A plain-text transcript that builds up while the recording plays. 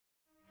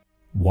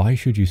Why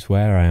should you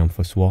swear I am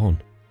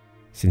forsworn,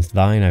 since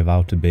thine I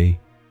vow to be?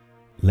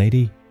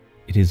 Lady,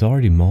 it is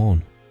already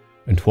morn,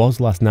 and 'twas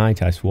last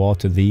night I swore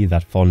to thee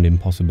that fond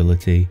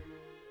impossibility.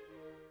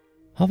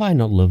 Have I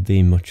not loved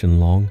thee much and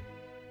long,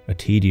 a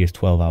tedious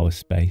 12 hours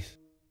space?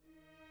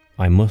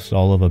 I must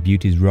all other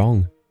beauties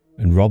wrong,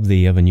 and rob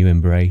thee of a new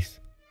embrace.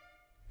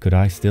 Could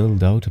I still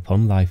dote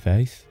upon thy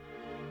face?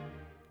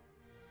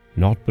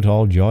 Naught but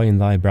all joy in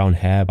thy brown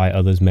hair by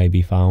others may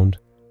be found,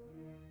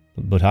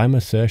 but I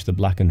must search the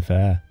black and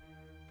fair,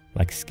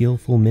 like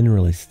skilful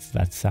mineralists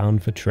that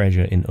sound for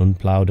treasure in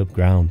unploughed-up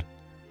ground.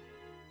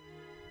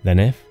 Then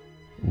if,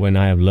 when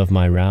I have loved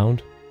my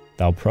round,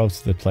 thou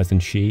prov'st the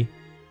pleasant she,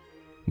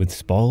 with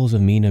spoils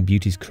of meaner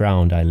beauties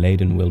crowned, I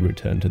laden will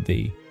return to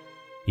thee,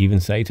 even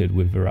sated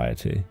with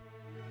variety.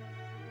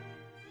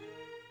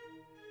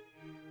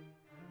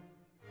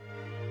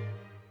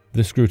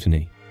 The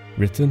Scrutiny,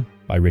 written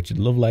by Richard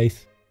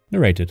Lovelace,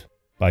 narrated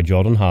by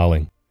Jordan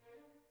Harling.